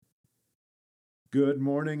Good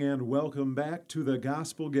morning and welcome back to the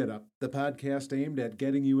Gospel Get Up, the podcast aimed at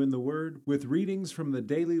getting you in the Word with readings from the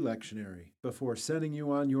daily lectionary before sending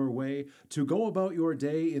you on your way to go about your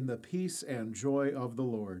day in the peace and joy of the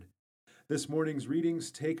Lord. This morning's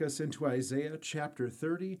readings take us into Isaiah chapter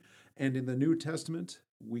 30, and in the New Testament,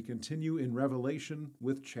 we continue in Revelation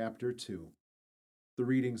with chapter 2. The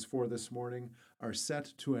readings for this morning are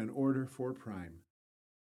set to an order for prime.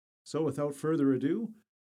 So without further ado,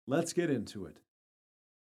 let's get into it.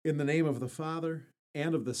 In the name of the Father,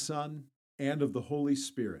 and of the Son, and of the Holy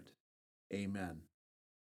Spirit. Amen.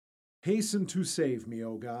 Hasten to save me,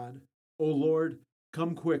 O God. O Lord,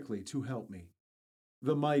 come quickly to help me.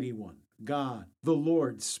 The Mighty One, God, the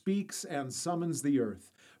Lord, speaks and summons the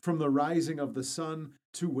earth, from the rising of the sun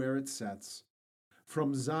to where it sets.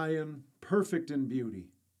 From Zion, perfect in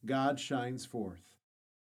beauty, God shines forth.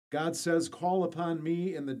 God says, "Call upon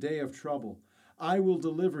me in the day of trouble. I will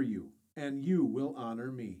deliver you, and you will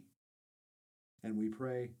honor me." And we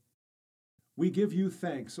pray, we give you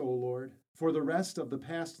thanks, O Lord, for the rest of the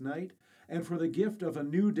past night and for the gift of a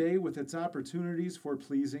new day with its opportunities for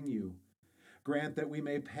pleasing you. Grant that we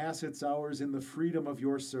may pass its hours in the freedom of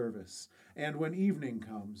your service, and when evening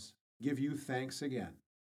comes, give you thanks again.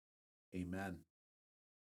 Amen.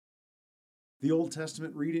 The Old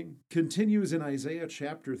Testament reading continues in Isaiah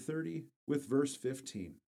chapter 30 with verse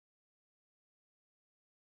 15.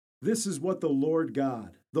 This is what the Lord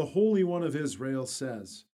God, the Holy One of Israel,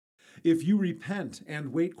 says. If you repent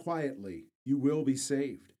and wait quietly, you will be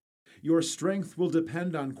saved. Your strength will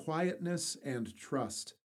depend on quietness and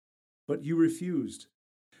trust. But you refused.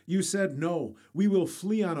 You said, "No, we will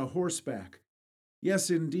flee on a horseback."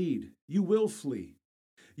 Yes, indeed, you will flee.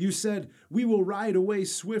 You said, "We will ride away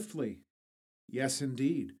swiftly." Yes,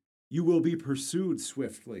 indeed, you will be pursued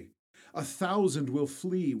swiftly. 1,000 will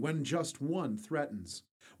flee when just one threatens.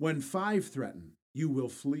 When 5 threaten, you will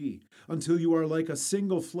flee, until you are like a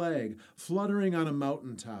single flag fluttering on a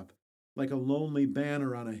mountaintop, like a lonely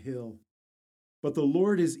banner on a hill. But the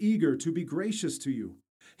Lord is eager to be gracious to you.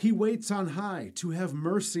 He waits on high to have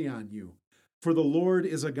mercy on you, for the Lord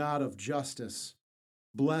is a God of justice.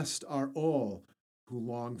 Blessed are all who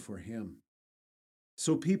long for him.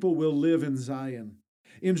 So people will live in Zion.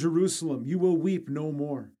 In Jerusalem you will weep no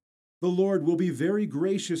more. The Lord will be very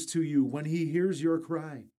gracious to you when he hears your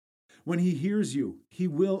cry. When he hears you, he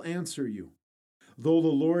will answer you. Though the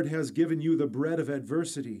Lord has given you the bread of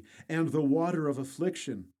adversity and the water of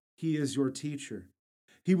affliction, he is your teacher.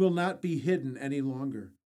 He will not be hidden any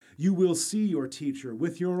longer. You will see your teacher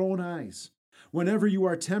with your own eyes. Whenever you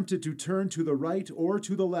are tempted to turn to the right or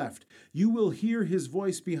to the left, you will hear his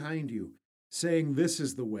voice behind you, saying, "This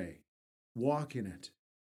is the way. Walk in it."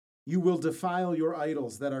 You will defile your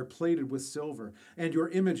idols that are plated with silver, and your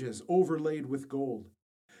images overlaid with gold.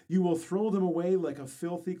 You will throw them away like a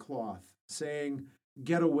filthy cloth, saying,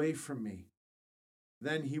 "Get away from me."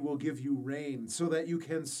 Then he will give you rain, so that you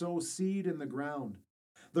can sow seed in the ground.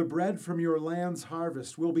 The bread from your land's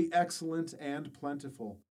harvest will be excellent and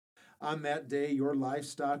plentiful. On that day your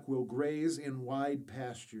livestock will graze in wide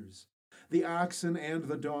pastures. The oxen and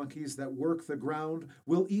the donkeys that work the ground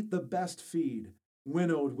will eat the best feed,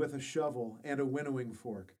 winnowed with a shovel and a winnowing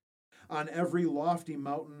fork. On every lofty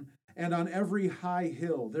mountain and on every high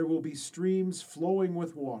hill there will be streams flowing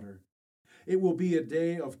with water. It will be a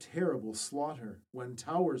day of terrible slaughter when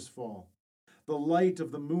towers fall. The light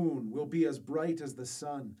of the moon will be as bright as the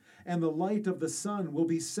sun, and the light of the sun will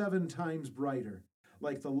be 7 times brighter,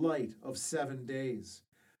 like the light of 7 days,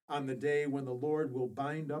 on the day when the Lord will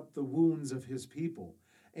bind up the wounds of his people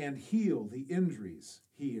and heal the injuries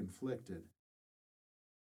he inflicted.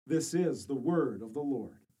 This is the word of the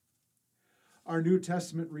Lord. Our New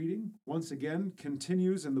Testament reading, once again,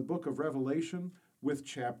 continues in the book of Revelation with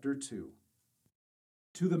chapter 2.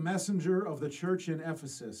 To the messenger of the church in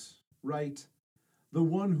Ephesus, write, the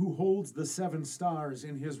one who holds the 7 stars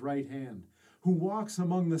in his right hand, who walks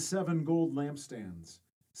among the 7 gold lampstands,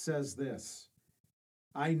 says this,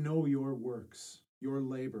 I know your works, your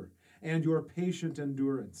labor, and your patient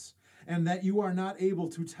endurance, and that you are not able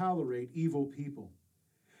to tolerate evil people.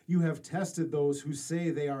 You have tested those who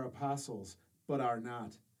say they are apostles, but are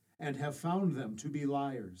not, and have found them to be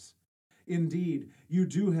liars. Indeed, you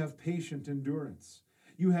do have patient endurance.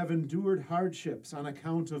 You have endured hardships on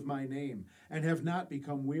account of my name, and have not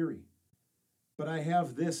become weary. But I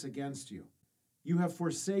have this against you. You have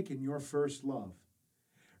forsaken your first love.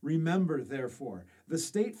 Remember, therefore, the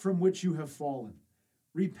state from which you have fallen.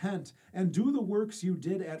 Repent, and do the works you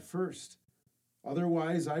did at first.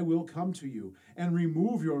 Otherwise I will come to you, and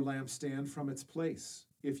remove your lampstand from its place,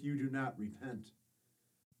 if you do not repent.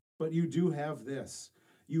 But you do have this.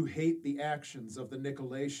 You hate the actions of the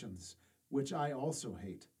Nicolaitans, which I also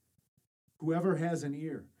hate. Whoever has an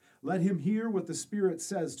ear, let him hear what the Spirit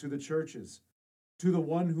says to the churches. To the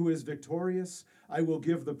one who is victorious, I will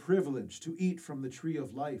give the privilege to eat from the tree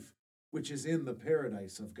of life, which is in the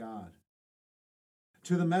paradise of God.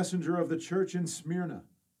 To the messenger of the church in Smyrna,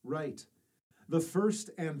 write, the first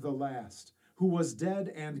and the last, who was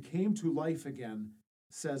dead and came to life again,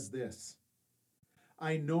 says this: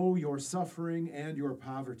 I know your suffering and your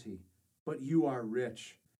poverty, but you are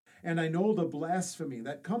rich. And I know the blasphemy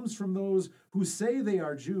that comes from those who say they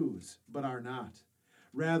are Jews, but are not.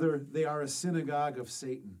 Rather, they are a synagogue of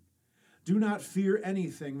Satan. Do not fear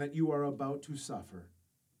anything that you are about to suffer.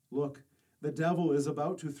 Look, the devil is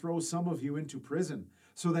about to throw some of you into prison,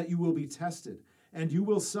 so that you will be tested, and you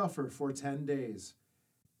will suffer for 10 days.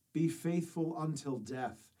 Be faithful until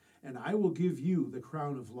death, and I will give you the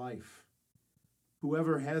crown of life.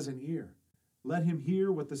 Whoever has an ear, let him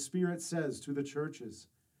hear what the Spirit says to the churches.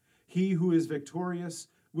 He who is victorious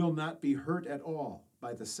will not be hurt at all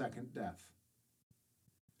by the second death.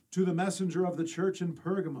 To the messenger of the church in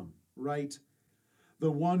Pergamum, write,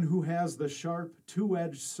 the one who has the sharp,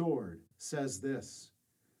 two-edged sword says this: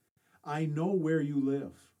 I know where you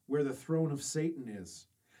live, where the throne of Satan is,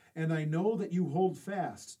 and I know that you hold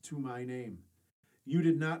fast to my name. You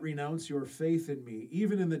did not renounce your faith in me,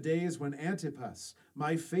 even in the days when Antipas,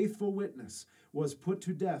 my faithful witness, was put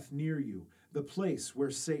to death near you, the place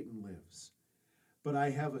where Satan lives. But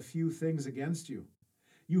I have a few things against you.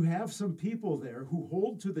 You have some people there who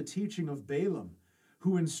hold to the teaching of Balaam,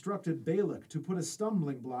 who instructed Balak to put a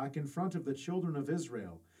stumbling block in front of the children of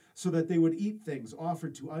Israel, so that they would eat things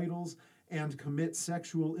offered to idols and commit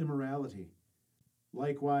sexual immorality.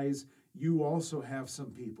 Likewise, you also have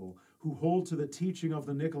some people who hold to the teaching of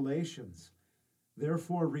the Nicolaitans.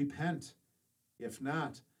 Therefore repent. If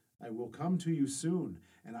not, I will come to you soon,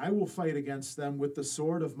 and I will fight against them with the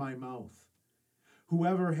sword of my mouth.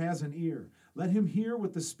 Whoever has an ear, let him hear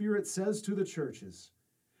what the Spirit says to the churches.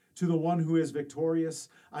 To the one who is victorious,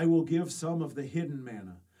 I will give some of the hidden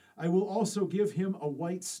manna. I will also give him a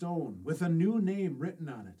white stone with a new name written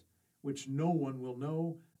on it, which no one will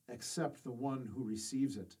know except the one who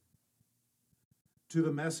receives it. To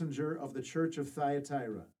the messenger of the church of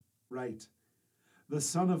Thyatira, write, the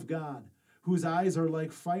Son of God, whose eyes are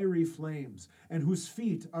like fiery flames and whose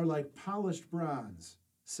feet are like polished bronze,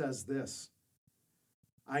 says this: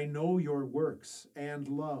 I know your works and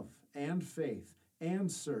love and faith and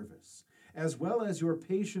service, as well as your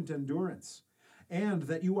patient endurance, and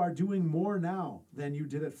that you are doing more now than you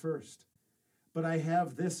did at first. But I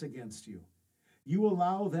have this against you. You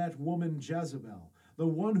allow that woman Jezebel, the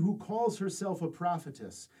one who calls herself a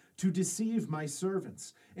prophetess, to deceive my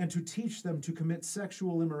servants and to teach them to commit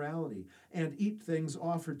sexual immorality and eat things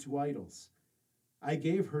offered to idols. I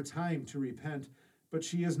gave her time to repent, but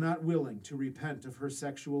she is not willing to repent of her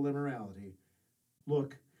sexual immorality.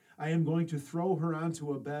 Look, I am going to throw her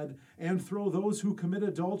onto a bed and throw those who commit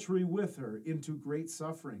adultery with her into great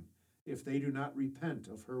suffering, if they do not repent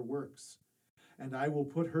of her works. And I will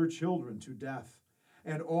put her children to death,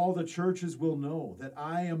 and all the churches will know that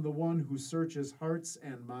I am the one who searches hearts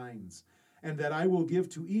and minds, and that I will give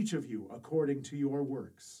to each of you according to your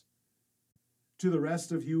works. To the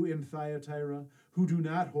rest of you in Thyatira, who do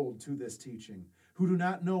not hold to this teaching, who do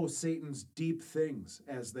not know Satan's deep things,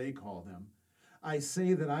 as they call them, I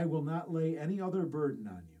say that I will not lay any other burden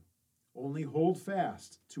on you. Only hold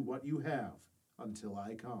fast to what you have until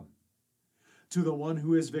I come. To the one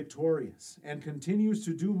who is victorious and continues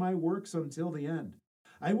to do my works until the end,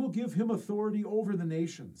 I will give him authority over the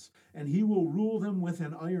nations, and he will rule them with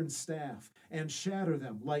an iron staff and shatter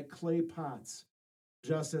them like clay pots.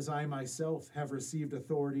 Just as I myself have received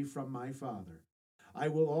authority from my Father, I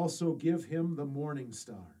will also give him the morning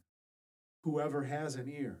star. Whoever has an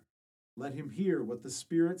ear, let him hear what the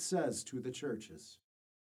Spirit says to the churches.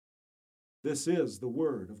 This is the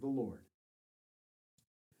word of the Lord.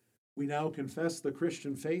 We now confess the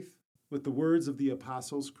Christian faith with the words of the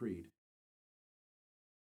Apostles' Creed.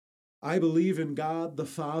 I believe in God, the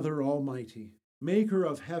Father Almighty, maker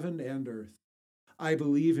of heaven and earth. I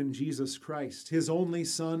believe in Jesus Christ, his only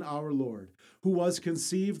Son, our Lord, who was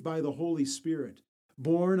conceived by the Holy Spirit,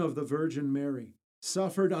 born of the Virgin Mary,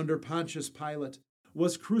 suffered under Pontius Pilate,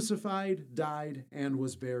 was crucified, died, and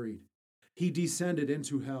was buried. He descended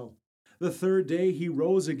into hell. The third day he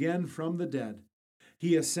rose again from the dead.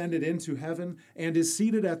 He ascended into heaven and is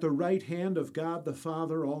seated at the right hand of God the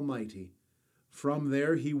Father Almighty. From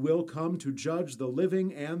there he will come to judge the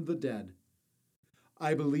living and the dead.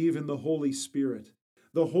 I believe in the Holy Spirit,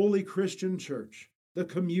 the holy Christian Church, the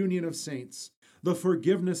communion of saints, the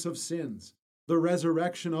forgiveness of sins, the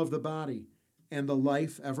resurrection of the body, and the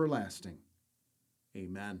life everlasting.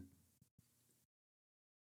 Amen.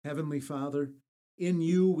 Heavenly Father, in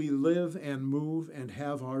you we live and move and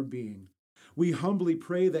have our being. We humbly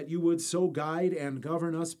pray that you would so guide and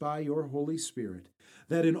govern us by your Holy Spirit,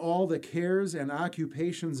 that in all the cares and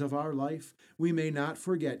occupations of our life we may not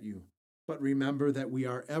forget you, but remember that we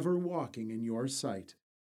are ever walking in your sight.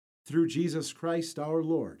 Through Jesus Christ our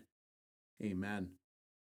Lord. Amen.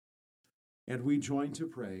 And we join to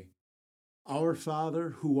pray. Our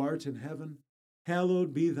Father, who art in heaven,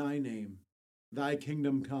 hallowed be thy name. Thy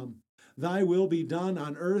kingdom come. Thy will be done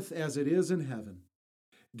on earth as it is in heaven.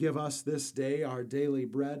 Give us this day our daily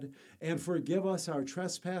bread, and forgive us our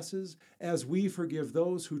trespasses, as we forgive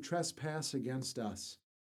those who trespass against us.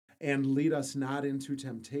 And lead us not into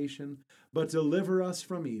temptation, but deliver us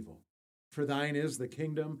from evil. For thine is the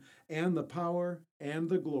kingdom, and the power, and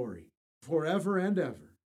the glory, forever and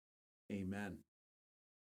ever. Amen.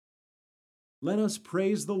 Let us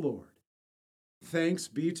praise the Lord. Thanks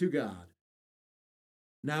be to God.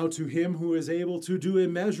 Now to him who is able to do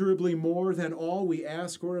immeasurably more than all we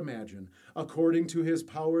ask or imagine, according to his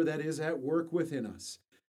power that is at work within us.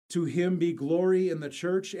 To him be glory in the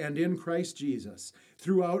church and in Christ Jesus,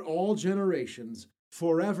 throughout all generations,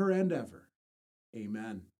 forever and ever.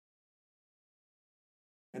 Amen.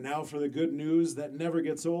 And now for the good news that never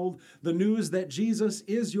gets old, the news that Jesus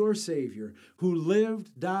is your Savior, who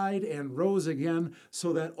lived, died, and rose again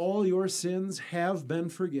so that all your sins have been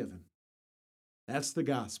forgiven. That's the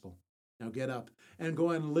gospel. Now get up and go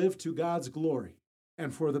and live to God's glory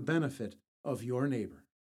and for the benefit of your neighbor.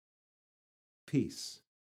 Peace.